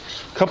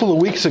couple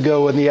of weeks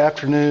ago in the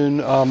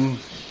afternoon,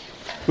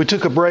 we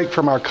took a break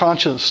from our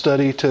conscience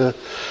study to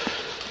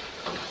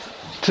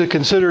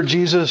consider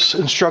Jesus'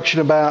 instruction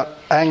about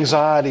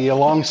anxiety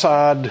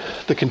alongside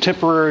the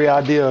contemporary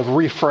idea of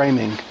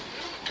reframing.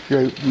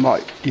 You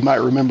might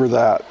remember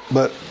that.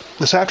 But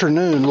this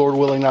afternoon, Lord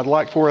willing, I'd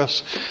like for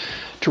us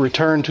to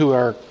return to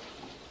our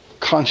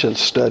conscience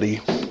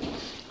study.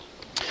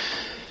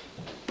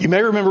 You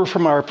may remember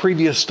from our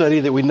previous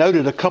study that we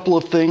noted a couple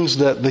of things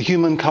that the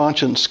human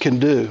conscience can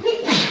do.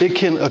 It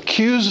can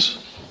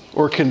accuse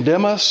or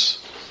condemn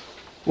us,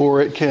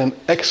 or it can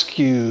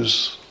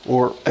excuse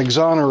or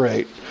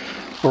exonerate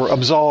or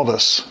absolve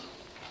us.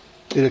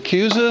 It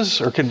accuses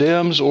or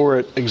condemns or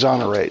it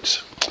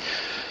exonerates.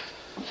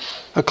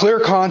 A clear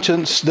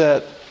conscience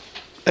that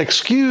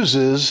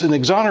excuses and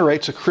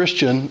exonerates a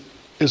Christian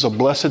is a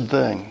blessed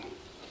thing.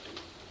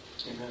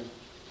 Amen.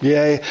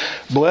 Yea,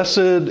 blessed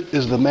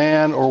is the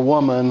man or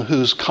woman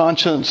whose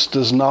conscience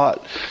does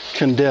not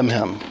condemn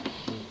him.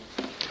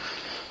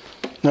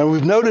 Now,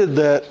 we've noted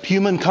that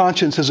human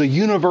conscience is a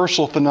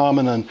universal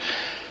phenomenon,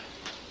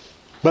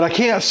 but I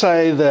can't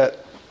say that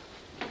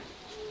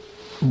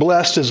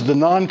blessed is the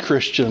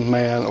non-Christian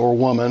man or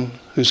woman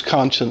whose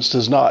conscience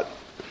does not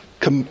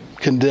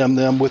condemn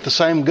them with the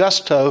same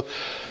gusto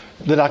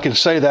that I can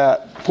say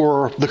that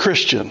for the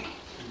Christian.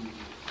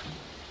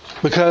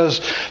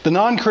 Because the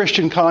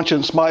non-Christian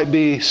conscience might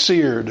be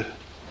seared.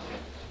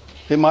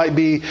 It might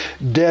be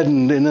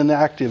deadened and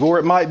inactive, or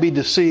it might be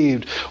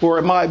deceived, or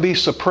it might be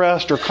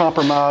suppressed or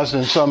compromised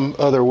in some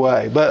other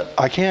way. But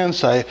I can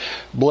say,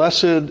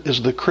 blessed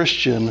is the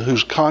Christian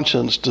whose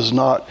conscience does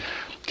not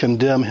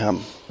condemn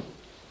him.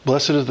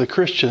 Blessed is the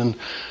Christian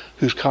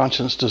whose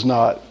conscience does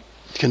not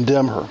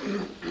condemn her.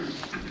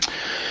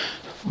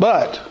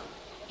 But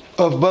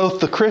of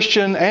both the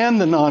Christian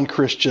and the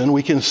non-Christian,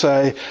 we can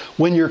say,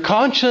 when your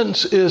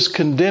conscience is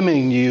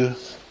condemning you,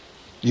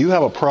 you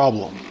have a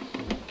problem.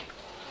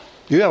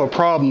 You have a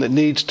problem that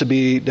needs to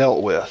be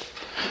dealt with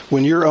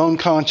when your own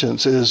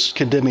conscience is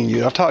condemning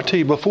you. I've talked to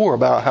you before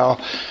about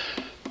how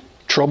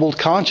troubled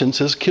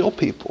consciences kill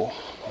people.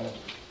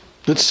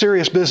 It's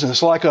serious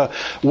business, like a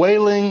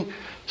wailing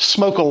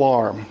smoke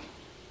alarm.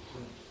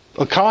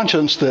 A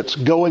conscience that's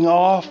going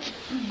off,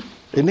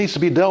 it needs to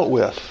be dealt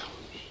with.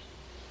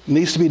 It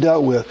needs to be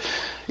dealt with.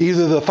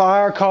 Either the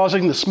fire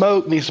causing the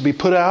smoke needs to be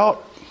put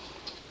out,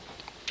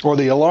 or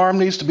the alarm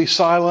needs to be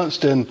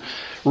silenced and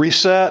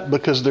reset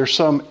because there's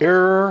some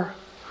error.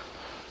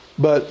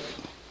 But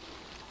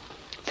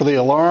for the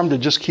alarm to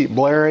just keep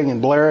blaring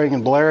and blaring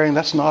and blaring,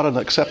 that's not an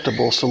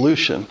acceptable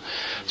solution.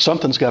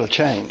 Something's got to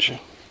change.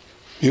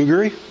 You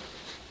agree?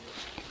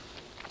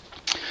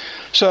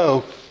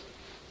 So,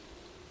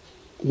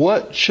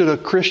 what should a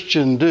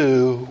Christian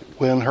do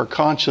when her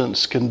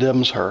conscience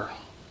condemns her?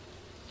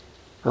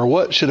 Or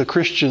what should a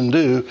Christian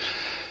do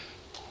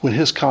when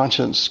his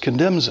conscience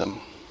condemns him?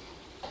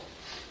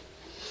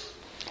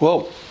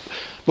 Well,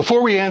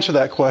 before we answer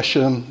that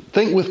question,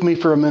 think with me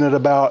for a minute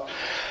about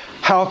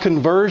how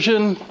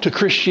conversion to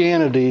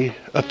Christianity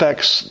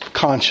affects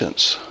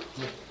conscience.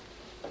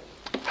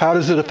 How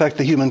does it affect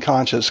the human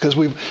conscience? Because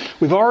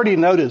we've already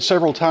noted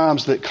several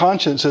times that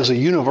conscience is a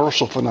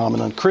universal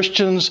phenomenon.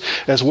 Christians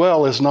as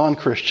well as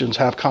non-Christians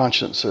have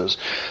consciences.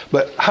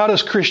 But how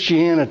does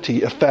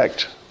Christianity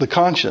affect the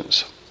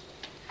conscience?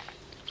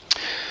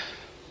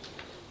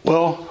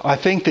 Well, I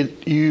think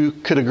that you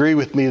could agree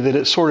with me that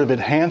it sort of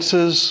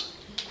enhances,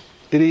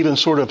 it even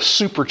sort of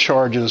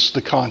supercharges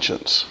the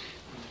conscience.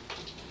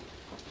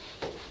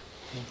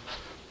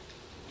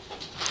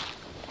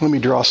 Let me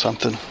draw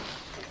something.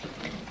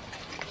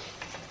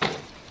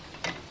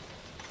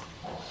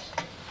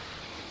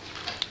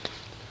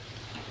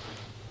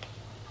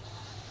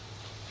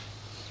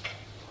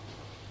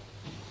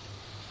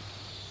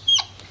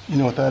 You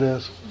know what that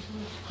is?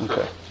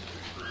 Okay.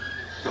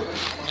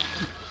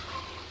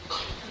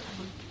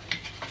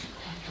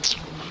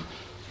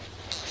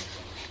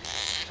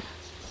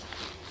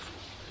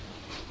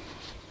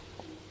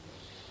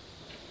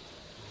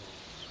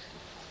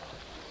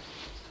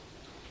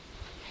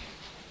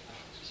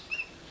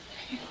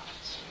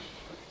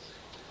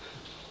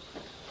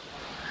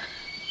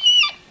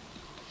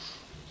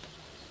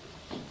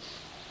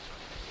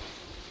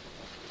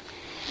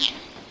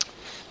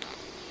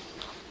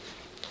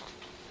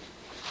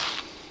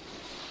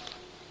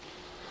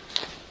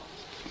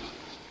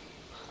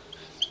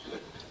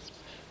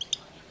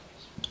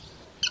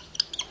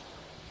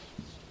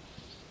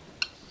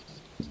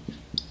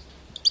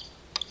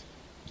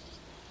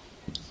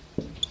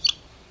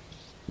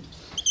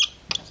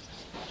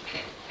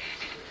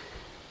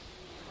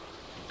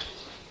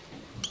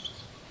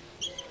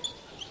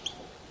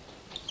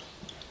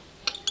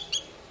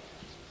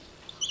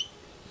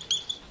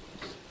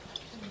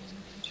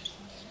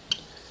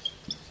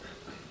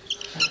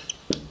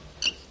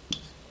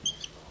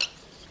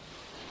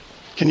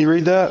 Can you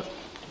read that?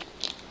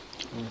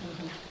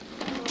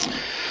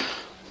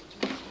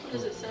 What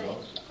does it say?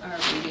 Our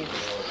obedience.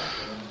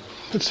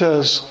 It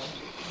says,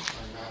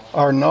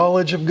 our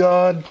knowledge of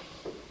God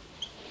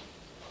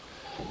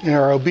in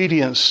our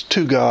obedience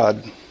to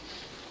God.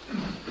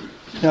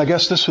 Now, I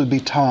guess this would be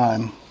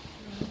time.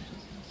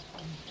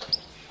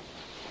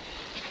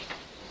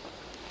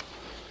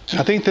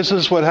 I think this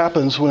is what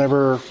happens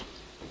whenever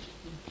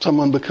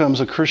someone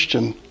becomes a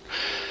Christian.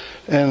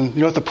 And you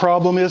know what the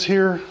problem is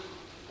here?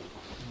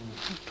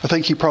 I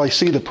think you probably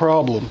see the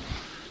problem.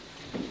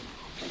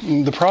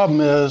 The problem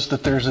is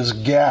that there's this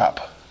gap.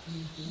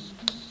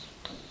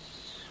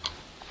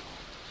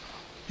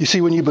 You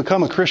see, when you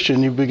become a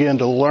Christian, you begin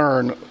to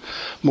learn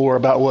more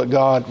about what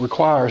God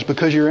requires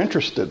because you're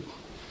interested.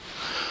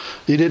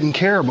 You didn't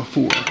care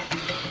before.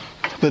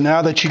 But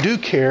now that you do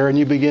care and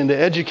you begin to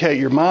educate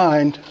your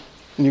mind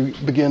and you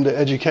begin to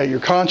educate your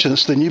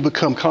conscience, then you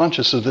become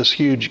conscious of this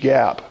huge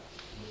gap.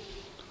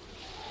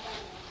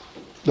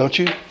 Don't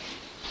you?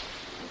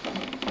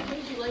 What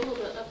did you label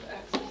the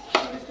up-axis?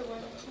 What is the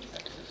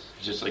y-axis?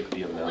 Just like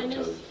the amount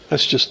of...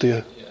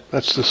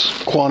 That's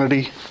this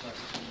quantity.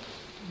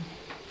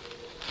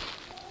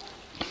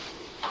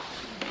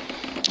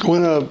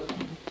 When a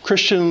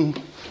Christian,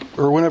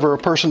 or whenever a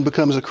person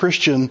becomes a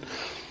Christian,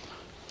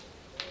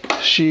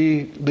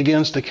 she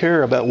begins to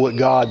care about what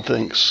God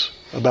thinks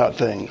about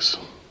things.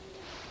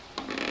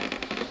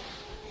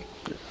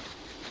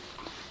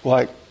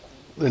 Like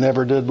they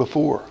never did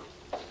before.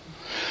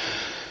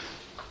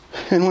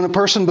 And when a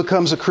person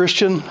becomes a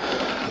Christian,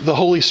 the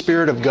Holy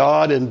Spirit of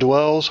God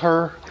indwells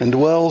her,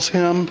 indwells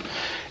him.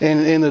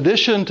 And in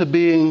addition to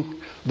being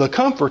the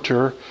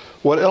comforter,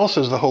 what else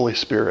is the Holy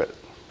Spirit?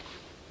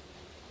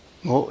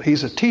 Well,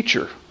 he's a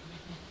teacher.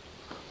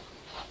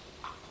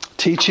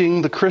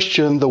 Teaching the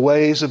Christian the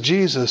ways of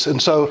Jesus.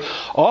 And so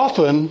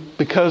often,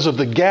 because of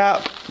the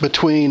gap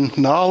between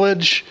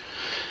knowledge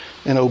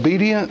and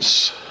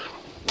obedience,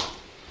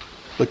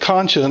 the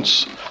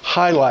conscience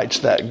highlights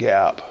that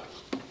gap.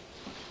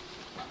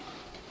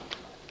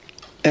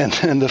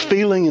 And the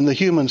feeling in the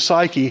human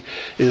psyche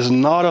is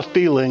not a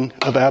feeling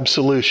of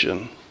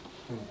absolution.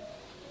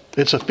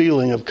 It's a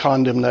feeling of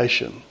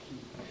condemnation.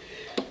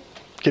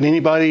 Can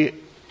anybody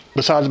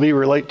besides me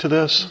relate to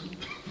this?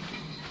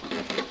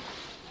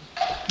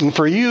 And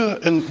for you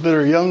that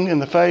are young in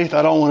the faith,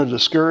 I don't want to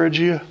discourage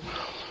you,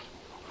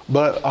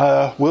 but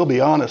I will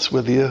be honest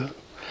with you.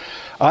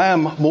 I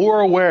am more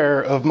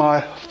aware of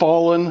my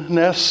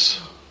fallenness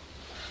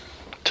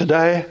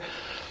today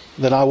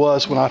than I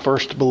was when I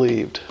first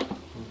believed.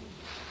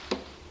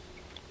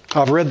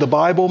 I've read the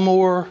Bible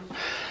more.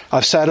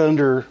 I've sat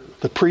under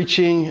the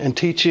preaching and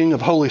teaching of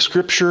Holy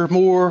Scripture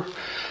more.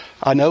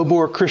 I know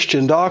more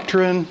Christian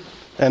doctrine,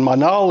 and my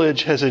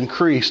knowledge has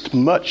increased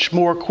much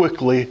more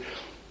quickly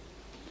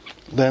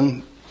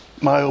than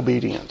my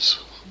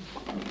obedience.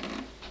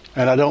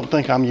 And I don't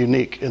think I'm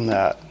unique in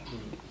that.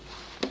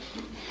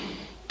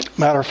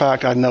 Matter of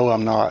fact, I know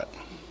I'm not.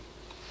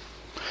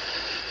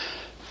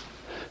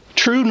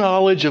 True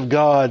knowledge of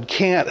God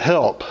can't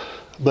help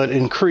but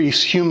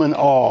increase human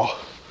awe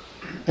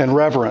and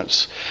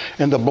reverence.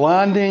 And the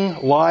blinding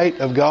light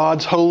of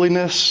God's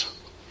holiness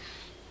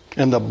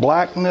and the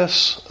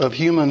blackness of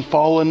human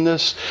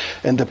fallenness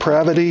and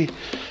depravity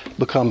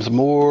becomes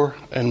more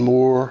and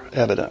more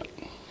evident.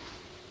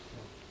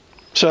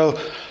 So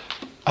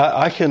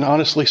I can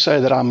honestly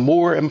say that I'm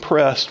more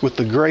impressed with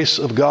the grace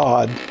of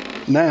God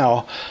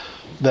now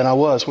than I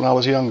was when I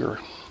was younger.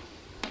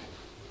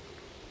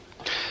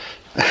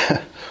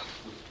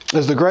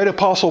 As the great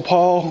apostle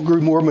Paul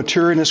grew more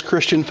mature in his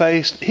Christian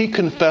faith, he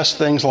confessed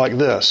things like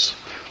this: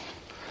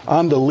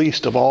 I'm the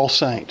least of all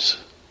saints.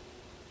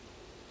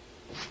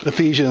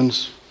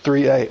 Ephesians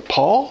 3:8.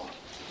 Paul?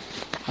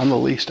 I'm the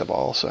least of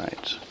all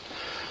saints.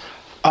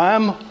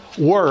 I'm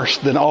worse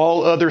than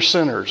all other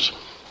sinners.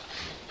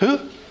 Who?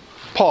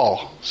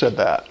 Paul said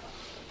that.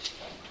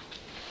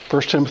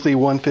 1 Timothy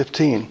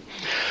 1:15.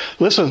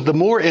 Listen, the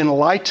more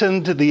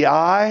enlightened the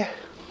eye,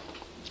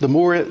 the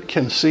more it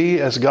can see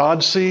as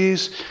God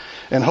sees.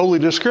 And Holy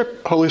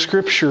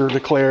Scripture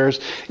declares,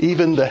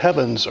 even the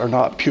heavens are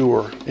not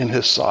pure in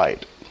His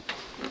sight.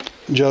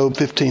 Job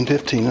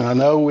 15:15. And I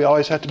know we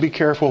always have to be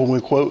careful when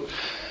we quote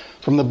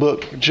from the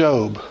book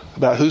Job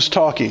about who's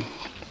talking.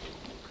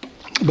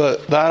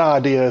 But that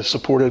idea is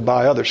supported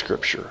by other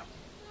Scripture.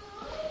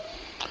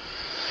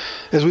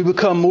 As we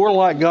become more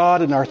like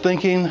God in our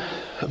thinking,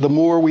 the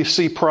more we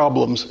see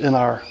problems in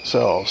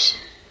ourselves.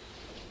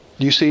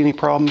 Do you see any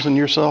problems in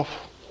yourself?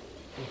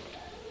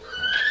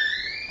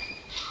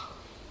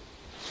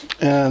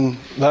 And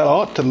that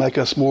ought to make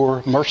us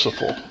more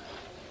merciful,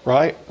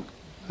 right?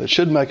 It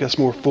should make us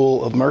more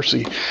full of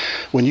mercy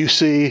when you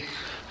see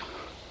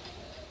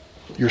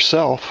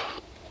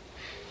yourself.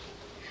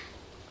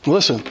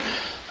 Listen,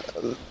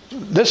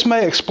 this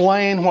may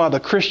explain why the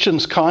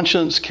Christian's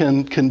conscience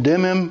can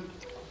condemn him,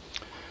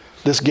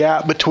 this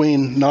gap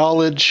between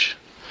knowledge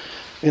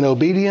and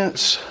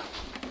obedience.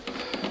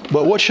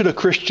 But what should a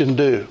Christian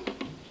do?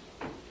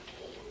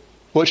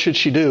 What should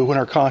she do when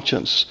her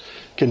conscience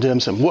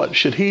condemns him? What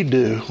should he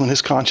do when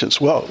his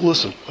conscience? Well,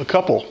 listen, a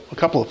couple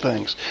of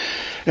things.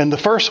 And the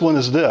first one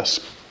is this.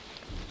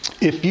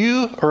 If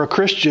you are a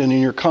Christian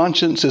and your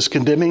conscience is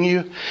condemning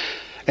you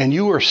and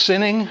you are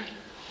sinning,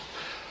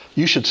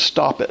 you should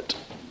stop it.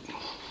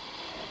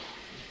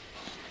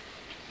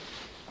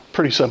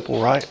 Pretty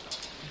simple, right?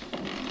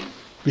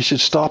 You should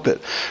stop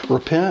it.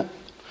 Repent,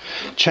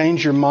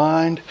 change your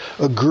mind,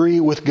 agree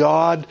with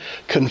God,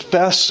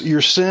 confess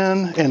your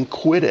sin, and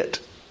quit it.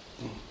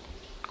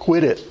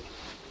 Quit it.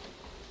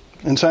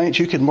 And saints,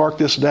 you can mark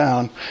this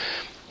down.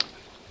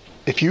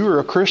 If you are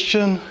a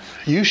Christian,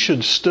 you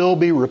should still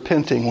be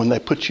repenting when they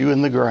put you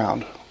in the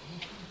ground.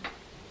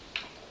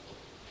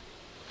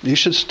 You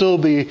should still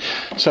be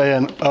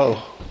saying,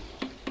 oh,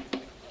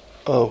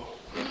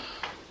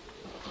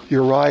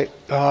 you're right,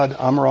 God,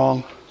 I'm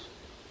wrong.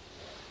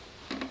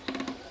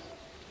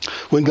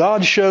 When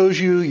God shows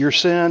you your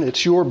sin,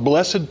 it's your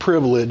blessed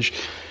privilege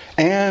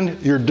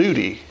and your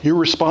duty, your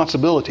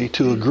responsibility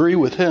to agree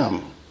with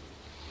Him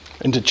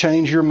and to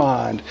change your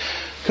mind,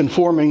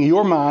 conforming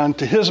your mind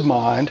to His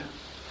mind,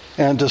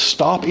 and to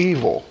stop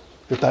evil,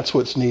 if that's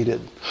what's needed,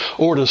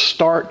 or to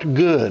start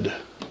good.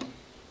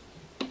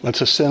 That's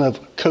a sin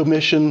of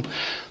commission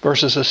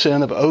versus a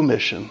sin of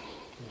omission.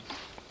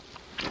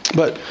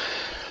 But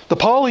the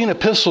Pauline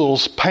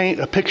epistles paint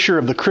a picture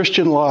of the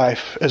Christian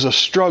life as a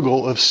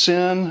struggle of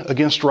sin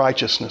against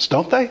righteousness,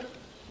 don't they?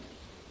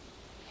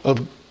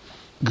 Of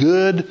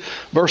good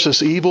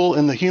versus evil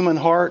in the human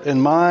heart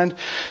and mind.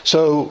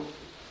 So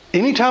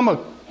anytime a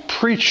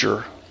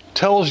preacher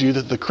tells you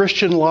that the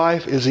Christian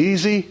life is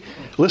easy,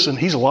 listen,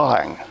 he's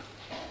lying.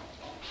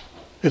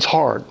 It's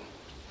hard.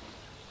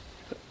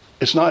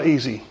 It's not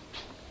easy.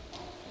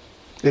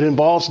 It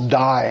involves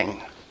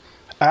dying,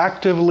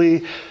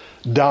 actively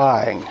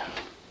dying,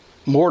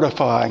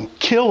 mortifying,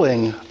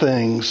 killing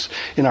things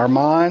in our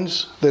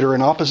minds that are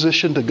in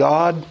opposition to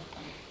God.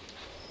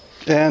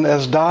 And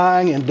as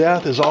dying and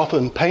death is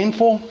often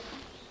painful,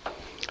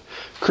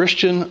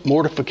 Christian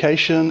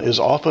mortification is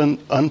often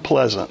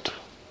unpleasant.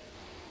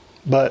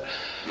 But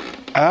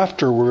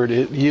afterward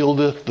it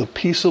yieldeth the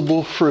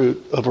peaceable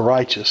fruit of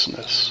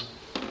righteousness.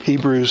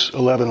 Hebrews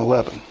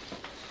 11:11.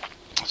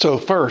 So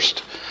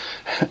first,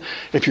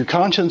 if your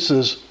conscience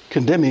is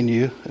condemning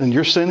you and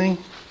you're sinning,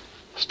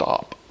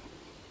 stop.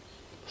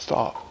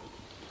 Stop.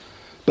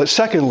 But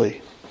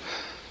secondly,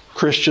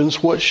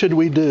 Christians, what should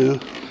we do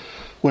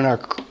when our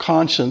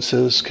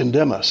consciences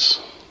condemn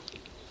us?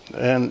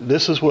 And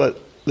this is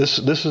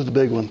the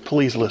big one.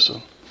 Please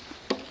listen.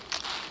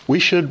 We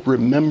should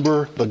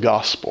remember the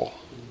gospel.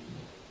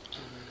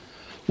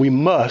 We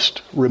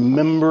must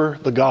remember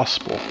the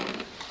gospel.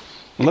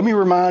 And let me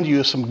remind you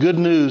of some good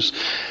news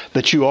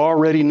that you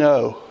already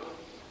know.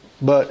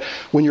 But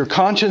when your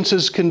conscience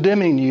is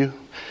condemning you,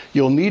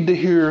 you'll need to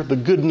hear the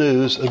good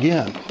news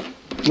again.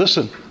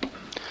 Listen.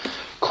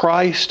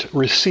 Christ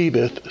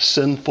receiveth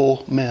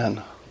sinful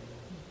men.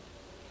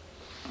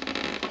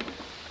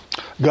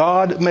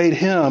 God made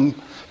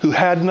Him who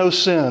had no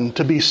sin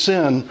to be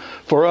sin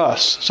for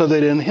us, so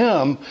that in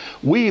Him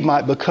we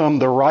might become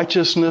the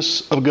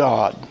righteousness of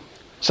God.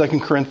 2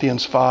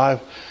 Corinthians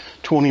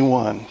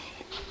 5:21.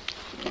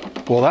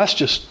 Well, that's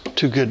just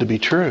too good to be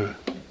true.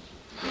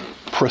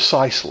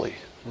 Precisely.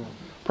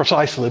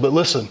 But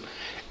listen,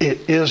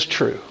 it is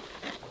true.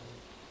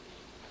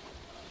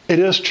 It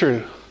is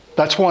true.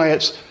 That's why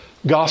it's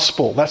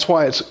gospel. That's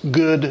why it's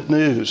good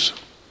news.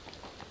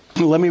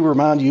 Let me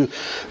remind you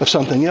of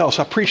something else.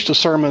 I preached a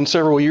sermon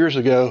several years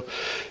ago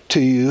to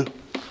you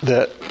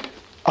that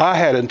I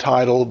had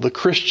entitled The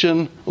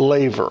Christian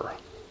Laver.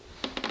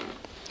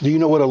 Do you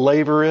know what a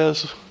laver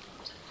is?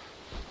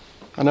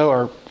 I know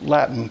our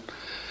Latin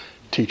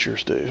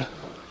teachers do.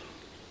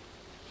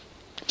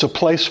 It's a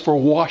place for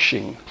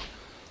washing,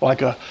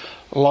 like a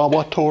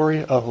lavatory,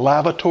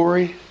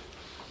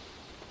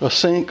 a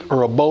sink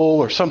or a bowl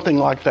or something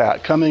like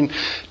that, coming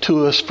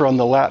to us from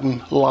the Latin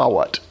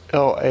lavat,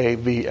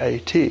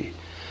 L-A-V-A-T,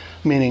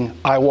 meaning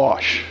I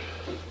wash.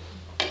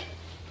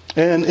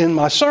 And in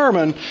my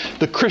sermon,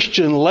 the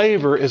Christian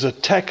laver is a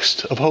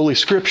text of Holy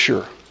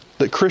Scripture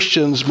that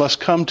Christians must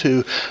come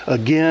to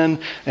again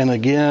and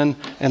again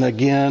and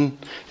again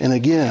and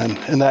again.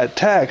 And that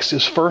text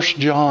is 1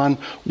 John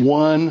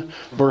 1,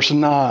 verse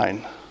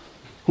 9,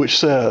 which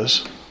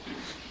says,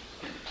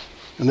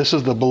 and this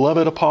is the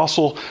beloved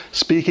apostle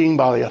speaking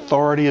by the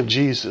authority of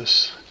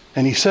Jesus.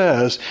 And he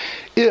says,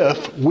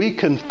 if we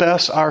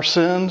confess our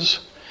sins,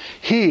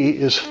 He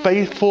is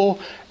faithful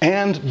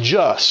and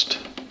just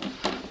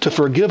to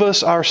forgive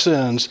us our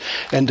sins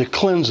and to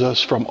cleanse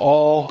us from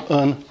all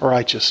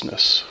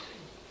unrighteousness.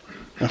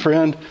 And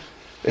friend,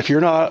 if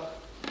you're not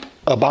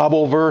a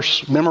Bible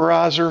verse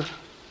memorizer,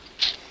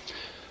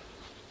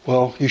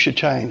 well, you should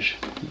change.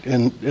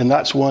 And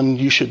that's one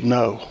you should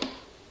know.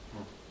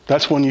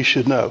 That's one you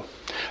should know.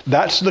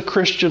 That's the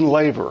Christian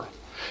laver.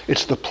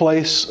 It's the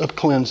place of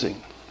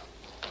cleansing.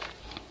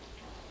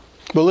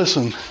 But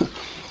listen,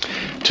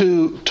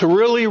 to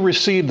really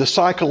receive the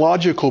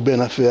psychological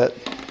benefit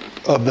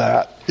of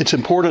that, it's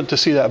important to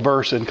see that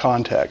verse in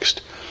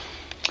context.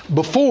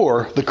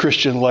 Before the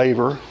Christian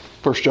laver,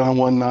 1 John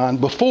 1:9,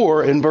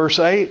 before in verse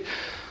 8,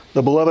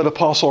 the beloved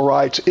apostle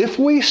writes, if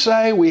we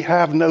say we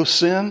have no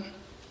sin,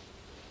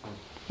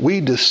 we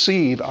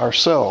deceive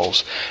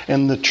ourselves,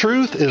 and the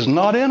truth is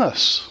not in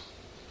us.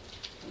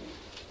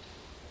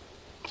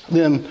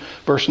 Then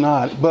verse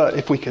 9, but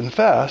if we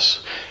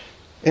confess,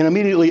 and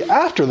immediately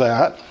after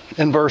that,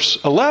 in verse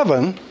 10,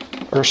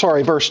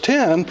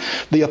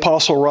 the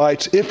apostle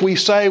writes, if we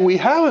say we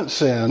haven't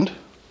sinned,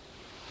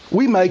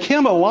 we make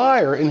him a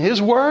liar and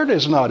his word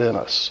is not in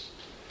us.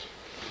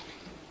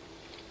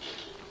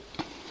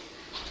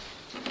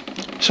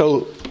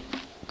 So,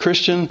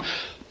 Christian,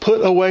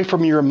 put away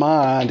from your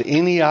mind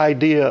any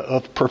idea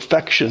of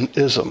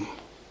perfectionism.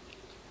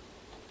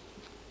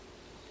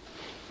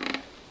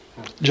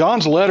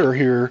 John's letter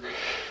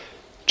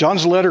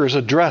is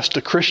addressed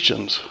to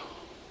Christians.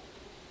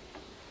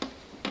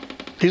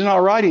 He's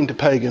not writing to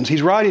pagans.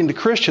 He's writing to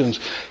Christians.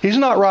 He's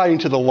not writing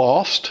to the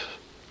lost.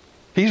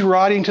 He's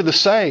writing to the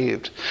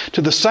saved,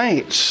 to the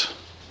saints.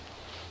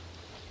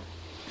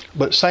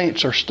 But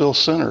saints are still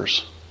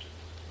sinners.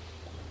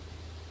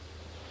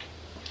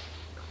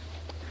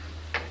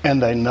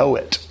 And they know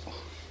it.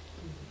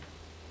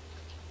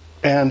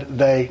 And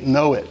they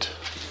know it.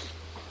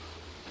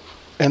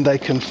 And they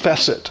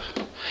confess it.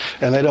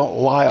 And they don't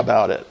lie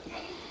about it.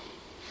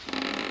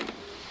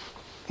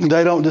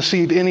 They don't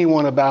deceive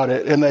anyone about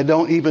it. And they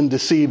don't even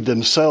deceive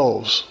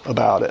themselves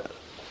about it.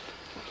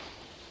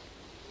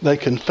 They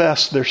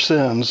confess their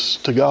sins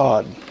to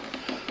God.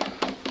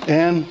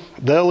 And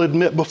they'll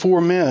admit before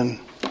men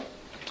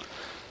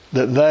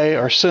that they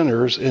are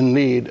sinners in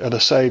need of a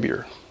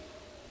Savior.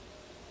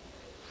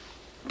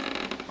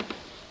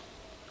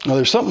 Now,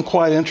 there's something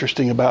quite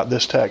interesting about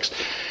this text.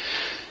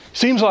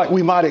 Seems like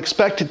we might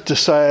expect it to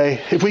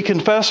say, if we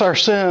confess our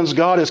sins,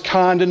 God is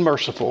kind and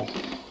merciful.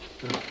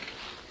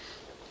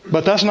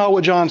 But that's not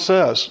what John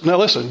says. Now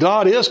listen,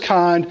 God is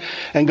kind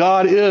and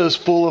God is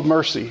full of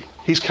mercy.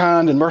 He's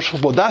kind and merciful.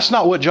 But that's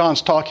not what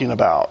John's talking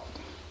about.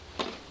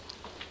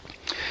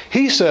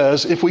 He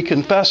says, if we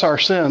confess our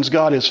sins,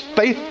 God is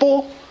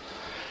faithful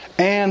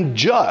and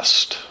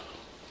just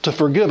to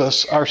forgive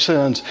us our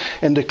sins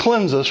and to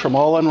cleanse us from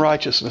all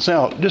unrighteousness.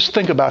 Now, just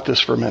think about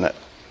this for a minute.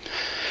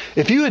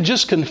 If you had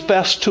just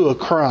confessed to a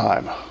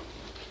crime,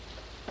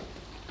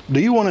 do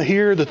you want to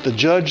hear that the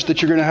judge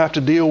that you're going to have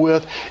to deal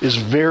with is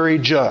very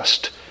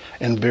just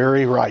and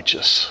very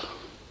righteous?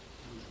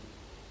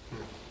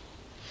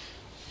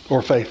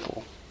 Or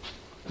faithful?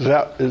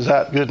 Is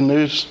that good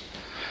news?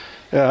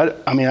 Yeah,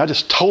 I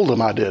just told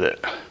him I did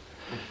it.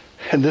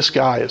 And this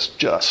guy is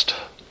just.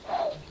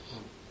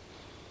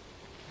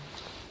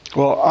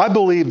 Well, I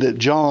believe that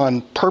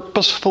John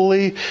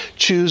purposefully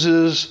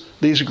chooses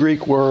these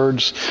Greek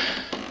words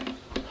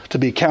to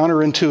be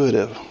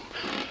counterintuitive.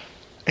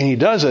 And he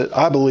does it,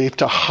 I believe,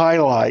 to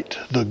highlight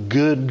the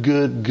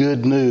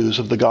good news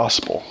of the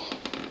gospel.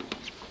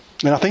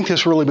 And I think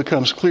this really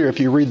becomes clear if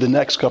you read the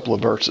next couple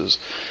of verses,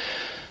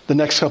 the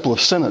next couple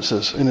of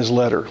sentences in his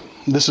letter.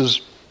 This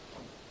is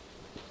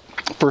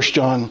 1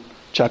 John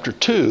chapter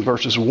 2,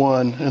 verses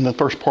 1 and the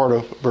first part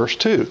of verse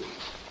 2.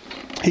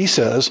 He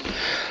says,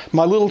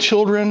 my little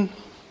children,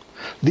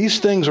 these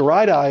things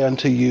write I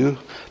unto you,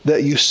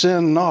 that you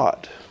sin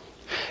not.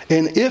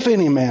 And if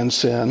any man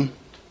sin,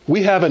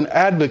 we have an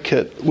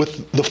advocate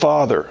with the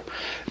Father,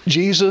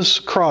 Jesus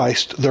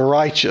Christ the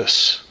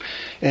righteous,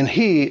 and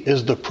He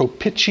is the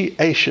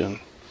propitiation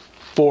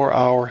for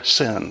our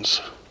sins.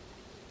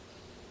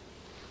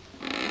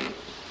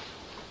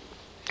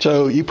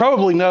 So you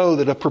probably know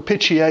that a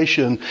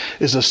propitiation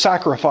is a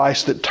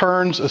sacrifice that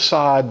turns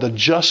aside the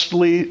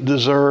justly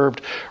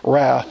deserved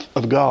wrath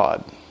of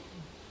God.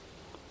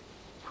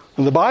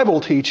 And the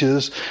Bible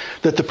teaches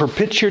that the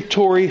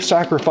propitiatory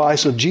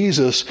sacrifice of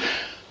Jesus,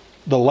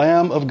 the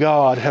Lamb of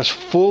God, has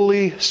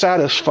fully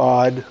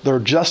satisfied the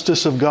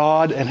justice of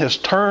God and has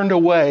turned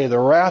away the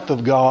wrath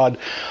of God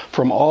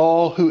from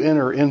all who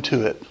enter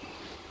into it.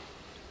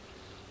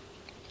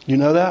 You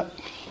know that?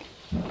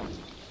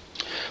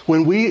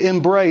 When we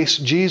embrace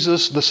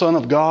Jesus, the Son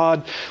of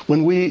God,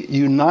 when we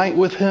unite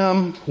with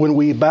Him, when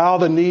we bow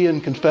the knee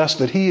and confess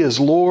that He is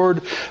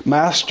Lord,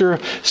 Master,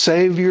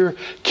 Savior,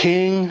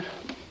 King,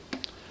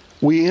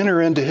 we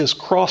enter into His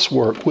cross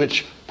work,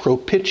 which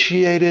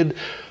propitiated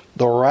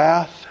the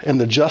wrath and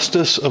the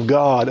justice of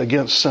God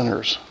against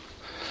sinners.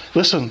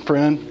 Listen,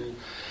 friend,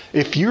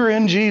 if you're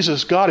in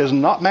Jesus, God is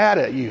not mad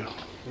at you.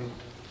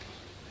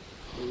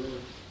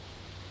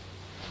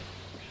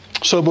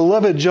 So,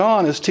 beloved,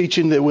 John is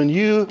teaching that when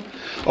you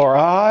or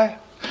I,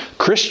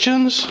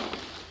 Christians,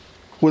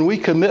 when we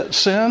commit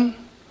sin,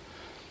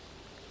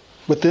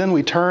 but then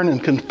we turn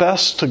and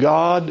confess to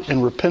God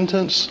in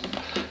repentance,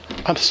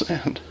 I've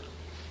sinned.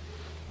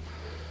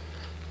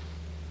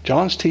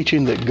 John's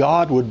teaching that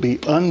God would be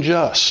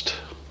unjust.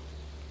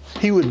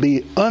 He would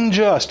be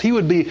unjust. He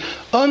would be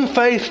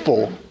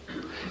unfaithful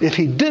if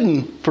He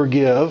didn't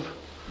forgive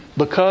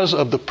because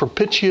of the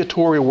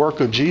propitiatory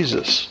work of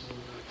Jesus.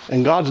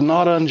 And God's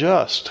not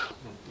unjust.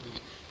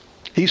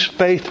 He's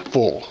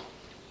faithful.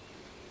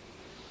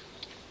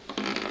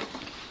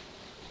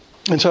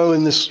 And so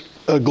in this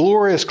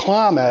glorious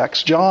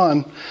climax,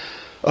 John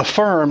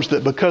affirms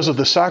that because of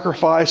the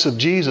sacrifice of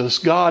Jesus,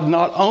 God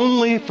not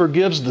only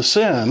forgives the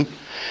sin,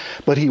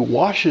 but He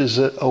washes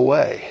it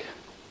away.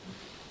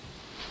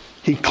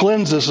 He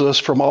cleanses us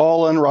from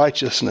all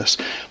unrighteousness.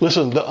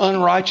 Listen, the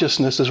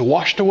unrighteousness is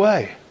washed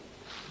away.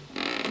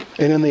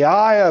 And in the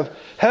eye of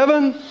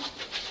heaven,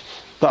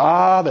 the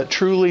eye that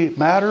truly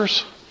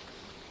matters,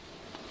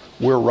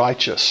 we're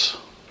righteous.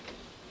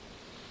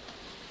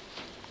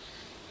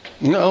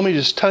 Let me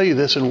just tell you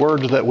this in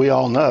words that we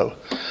all know.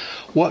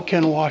 What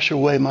can wash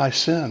away my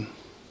sin?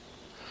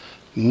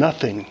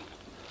 Nothing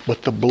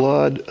but the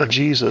blood of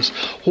Jesus.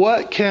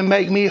 What can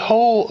make me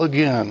whole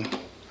again?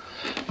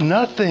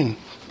 Nothing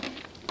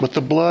but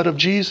the blood of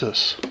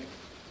Jesus.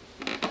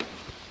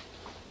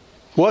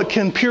 What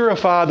can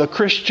purify the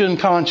Christian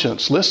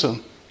conscience?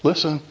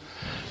 Listen.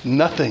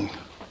 Nothing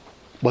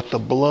but the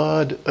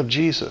blood of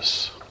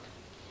Jesus.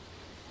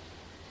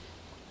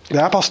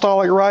 The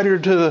apostolic writer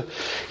to the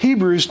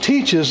Hebrews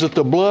teaches that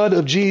the blood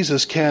of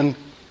Jesus can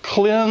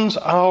cleanse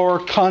our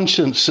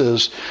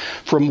consciences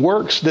from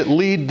works that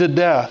lead to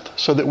death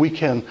so that we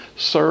can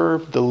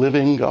serve the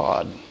living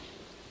God.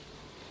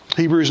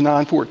 Hebrews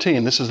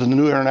 9:14, this is the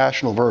New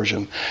International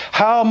Version.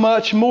 How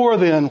much more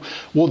then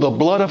will the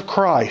blood of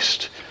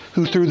Christ,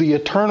 who through the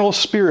eternal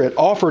Spirit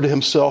offered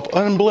himself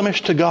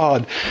unblemished to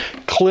God,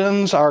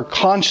 cleanse our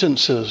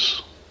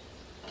consciences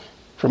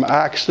from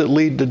acts that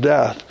lead to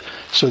death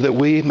so that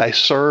we may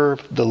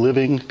serve the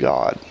living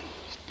God?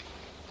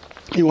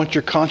 You want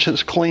your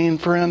conscience clean,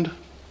 friend?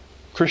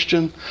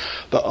 Christian?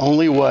 The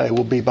only way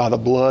will be by the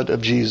blood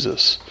of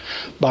Jesus.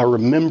 By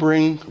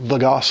remembering the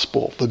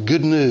gospel, the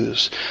good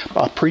news.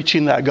 By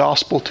preaching that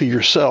gospel to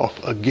yourself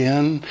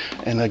again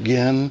and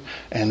again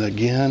and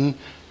again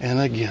and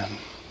again.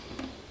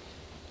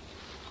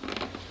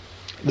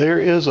 There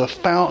is a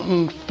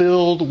fountain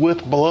filled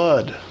with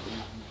blood,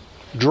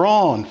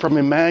 drawn from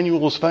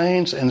Emmanuel's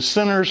veins, and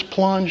sinners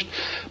plunged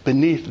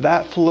beneath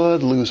that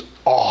flood lose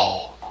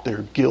all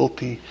their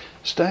guilty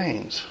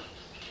stains.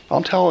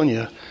 I'm telling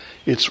you,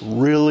 it's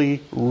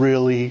really,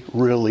 really,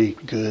 really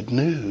good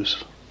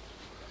news.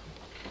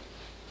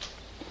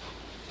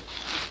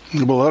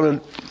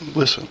 Beloved,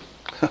 listen.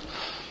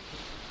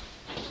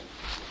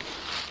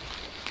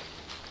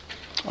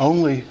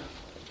 Only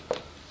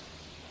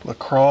the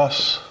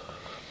cross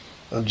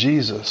of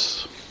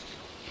Jesus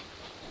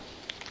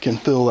can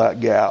fill that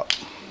gap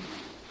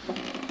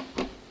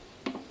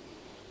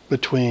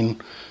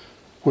between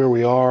where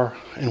we are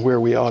and where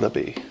we ought to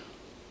be.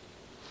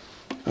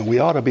 And we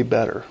ought to be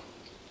better.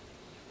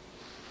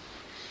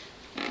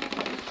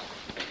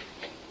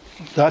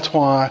 That's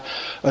why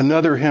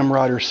another hymn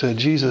writer said,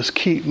 Jesus,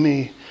 keep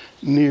me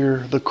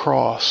near the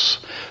cross.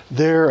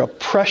 There a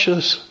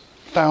precious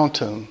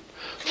fountain,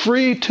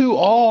 free to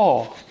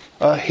all,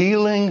 a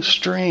healing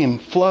stream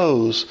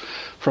flows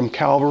from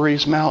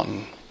Calvary's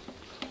mountain.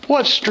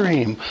 What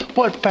stream?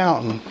 What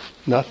fountain?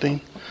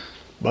 Nothing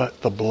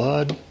but the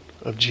blood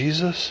of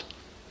Jesus.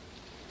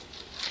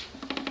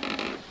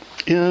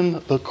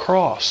 In the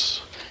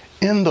cross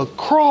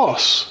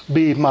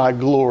be my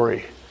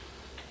glory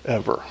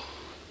ever.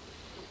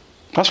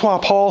 That's why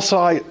Paul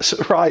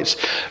writes,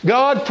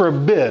 God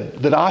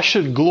forbid that I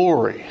should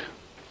glory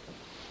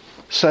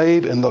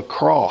save in the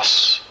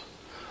cross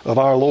of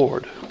our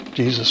Lord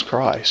Jesus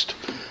Christ.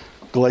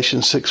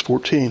 Galatians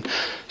 6:14.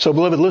 So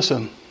beloved,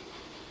 listen.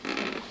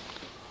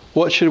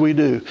 What should we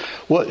do?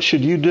 What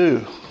should you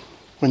do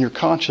when your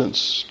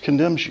conscience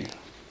condemns you?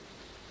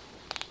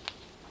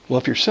 Well,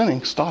 if you're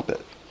sinning, stop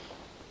it.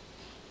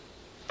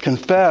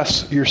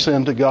 Confess your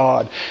sin to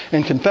God,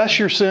 and confess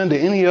your sin to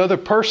any other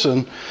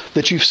person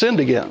that you've sinned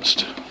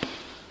against.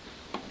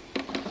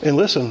 And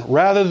listen,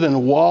 rather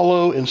than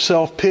wallow in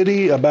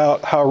self-pity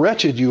about how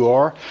wretched you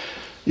are,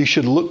 you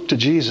should look to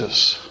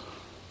Jesus.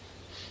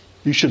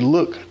 You should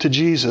look to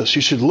Jesus.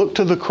 You should look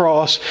to the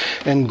cross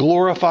and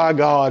glorify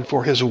God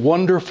for His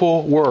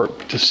wonderful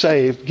work to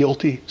save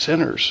guilty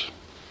sinners,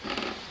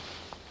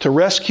 to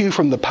rescue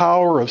from the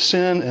power of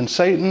sin and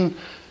Satan,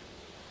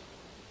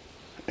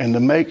 and to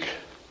make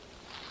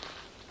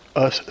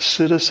us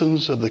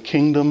citizens of the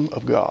kingdom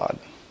of God.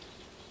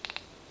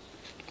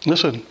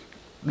 Listen,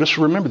 just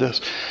remember this.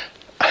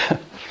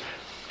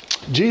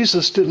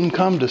 Jesus didn't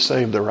come to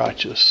save the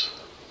righteous.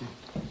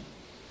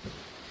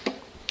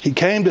 He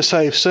came to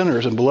save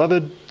sinners, and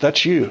beloved,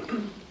 that's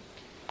you,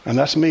 and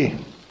that's me.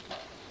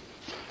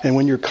 And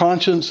when your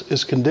conscience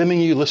is condemning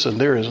you, listen,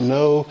 there is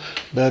no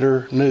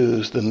better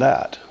news than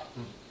that.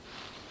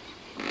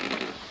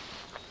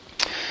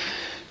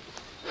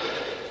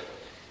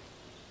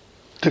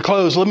 To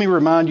close, let me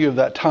remind you of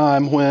that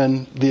time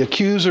when the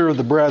accuser of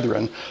the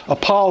brethren,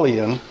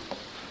 Apollyon,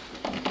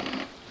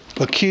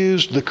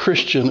 accused the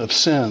Christian of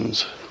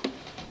sins.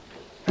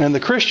 And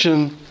the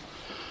Christian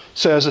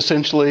says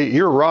essentially,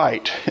 you're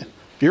right,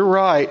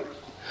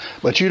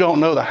 but you don't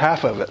know the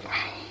half of it.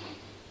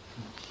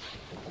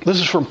 This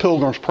is from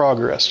Pilgrim's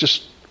Progress.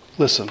 Just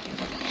listen.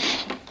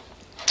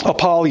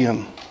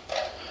 Apollyon,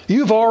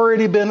 you've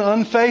already been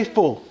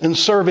unfaithful in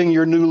serving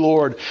your new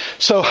Lord,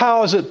 so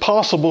how is it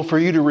possible for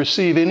you to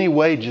receive any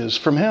wages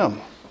from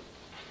Him?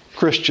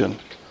 Christian,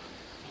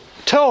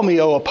 tell me,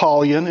 O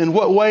Apollyon, in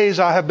what ways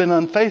I have been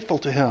unfaithful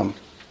to Him.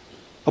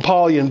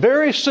 Apollyon,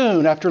 very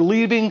soon after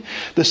leaving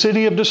the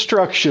city of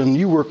destruction,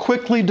 you were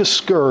quickly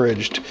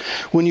discouraged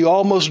when you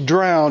almost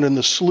drowned in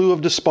the slough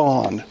of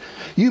despond.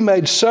 You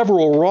made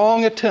several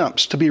wrong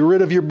attempts to be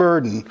rid of your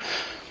burden,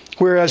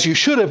 whereas you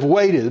should have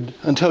waited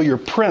until your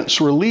prince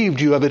relieved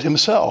you of it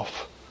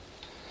himself.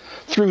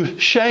 Through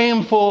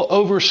shameful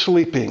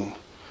oversleeping,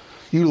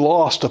 you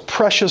lost a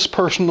precious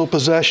personal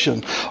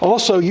possession.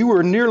 Also, you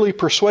were nearly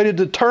persuaded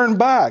to turn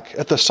back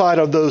at the sight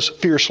of those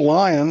fierce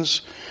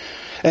lions.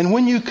 And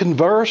when you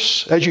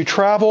converse, as you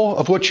travel,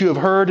 of what you have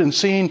heard and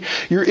seen,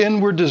 your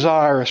inward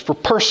desire is for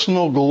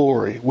personal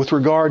glory with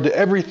regard to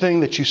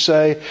everything that you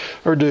say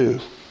or do.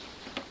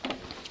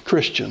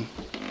 Christian,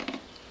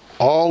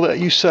 all that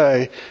you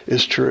say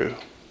is true.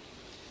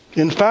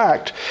 In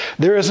fact,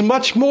 there is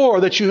much more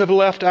that you have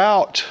left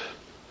out.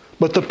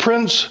 But the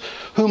Prince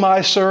whom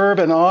I serve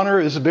and honor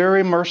is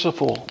very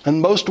merciful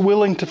and most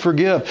willing to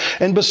forgive.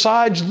 And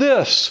besides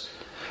this,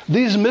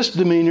 these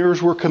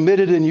misdemeanors were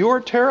committed in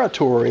your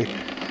territory,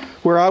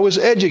 where I was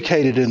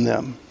educated in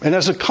them. And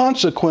as a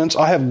consequence,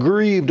 I have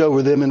grieved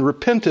over them and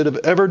repented of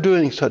ever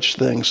doing such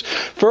things.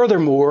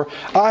 Furthermore,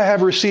 I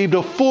have received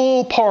a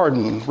full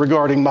pardon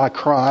regarding my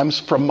crimes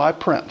from my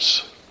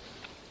prince.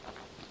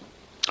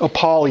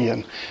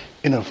 Apollyon,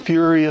 in a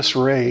furious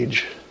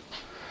rage,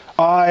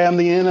 I am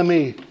the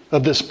enemy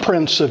of this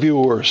prince of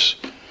yours.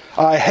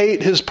 I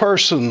hate his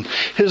person,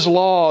 his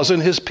laws,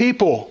 and his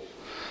people.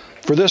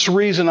 For this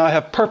reason, I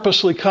have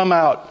purposely come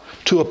out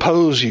to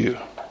oppose you.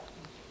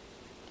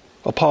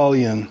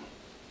 Apollyon,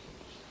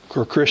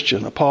 or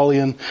Christian,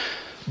 Apollyon,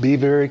 be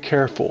very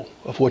careful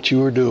of what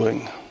you are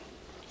doing,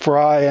 for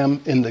I am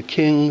in the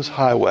king's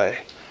highway.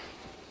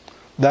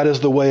 That is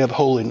the way of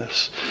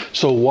holiness.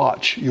 So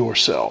watch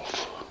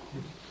yourself.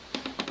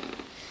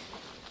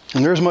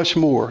 And there's much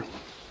more.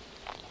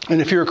 And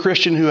if you're a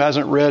Christian who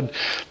hasn't read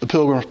The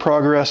Pilgrim's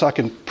Progress, I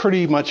can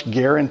pretty much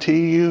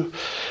guarantee you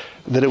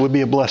that it would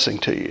be a blessing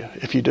to you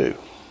if you do.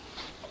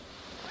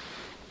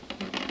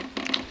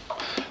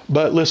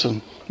 But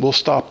listen, we'll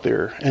stop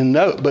there. And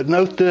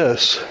note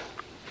this.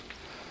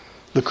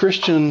 The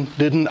Christian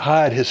didn't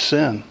hide his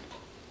sin.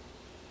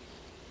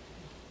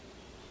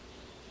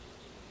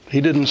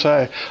 He didn't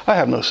say, I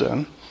have no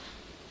sin.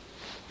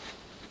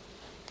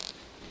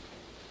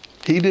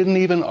 He didn't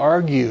even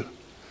argue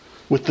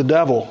with the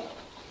devil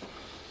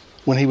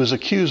when he was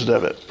accused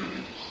of it.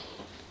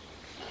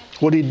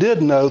 What he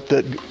did note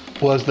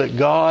was that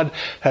God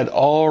had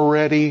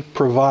already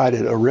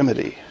provided a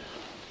remedy.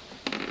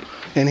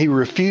 And he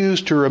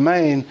refused to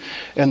remain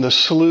in the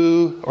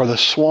slough or the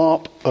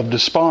swamp of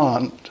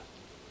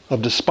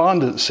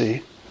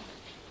despondency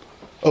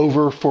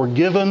over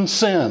forgiven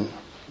sin.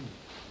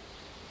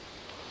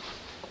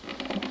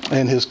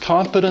 And his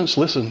confidence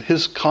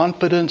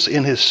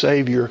in his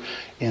Savior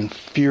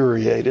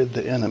infuriated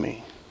the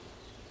enemy.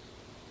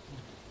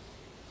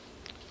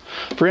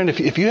 Friend,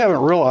 if you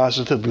haven't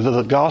realized that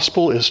the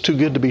gospel is too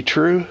good to be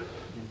true,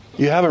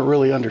 you haven't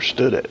really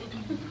understood it.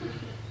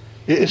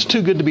 It's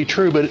too good to be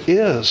true, but it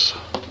is.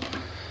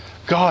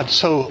 God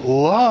so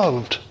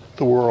loved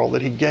the world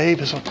that he gave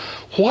his own.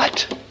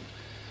 What?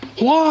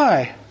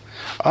 Why?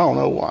 I don't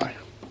know why.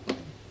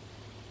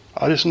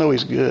 I just know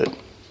he's good.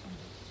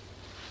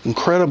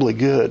 Incredibly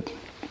good.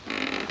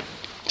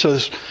 So,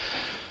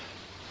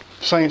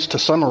 saints, to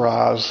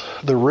summarize,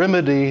 the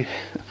remedy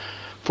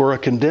for a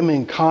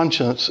condemning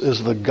conscience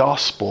is the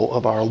gospel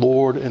of our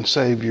Lord and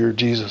Savior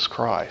Jesus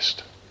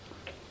Christ.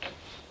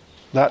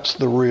 That's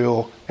the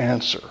real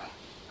answer.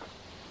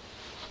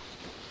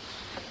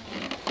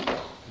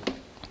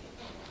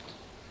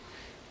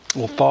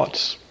 Well,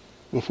 thoughts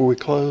before we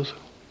close?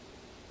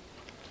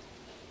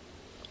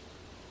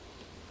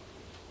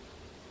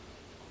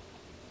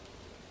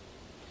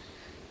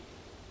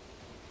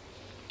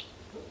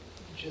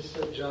 Just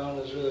that John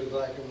is really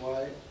black and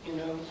white,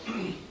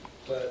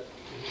 but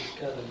he's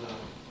kind of not.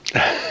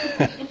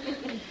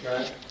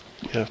 Right?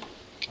 Yeah.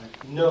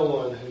 Like, no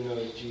one who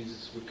knows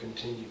Jesus would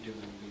continue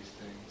doing these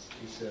things,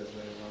 he says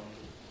later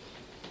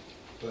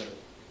on.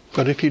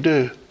 But if you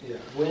do. Yeah,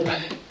 when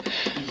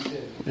you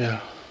sin,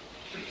 Yeah.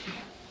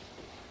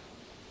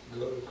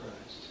 go to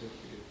Christ if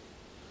you.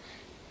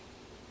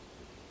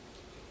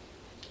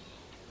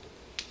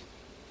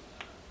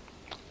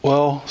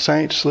 Well,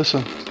 saints,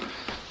 listen.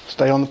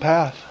 Stay on the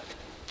path.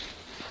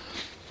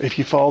 If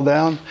you fall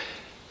down,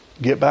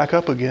 get back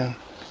up again.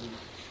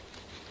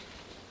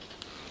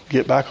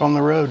 Get back on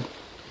the road.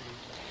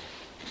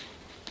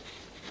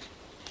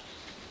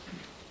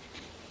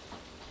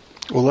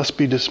 Well, let's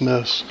be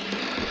dismissed.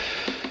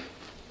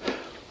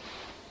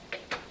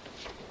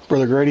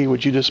 Brother Grady,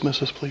 would you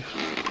dismiss us, please?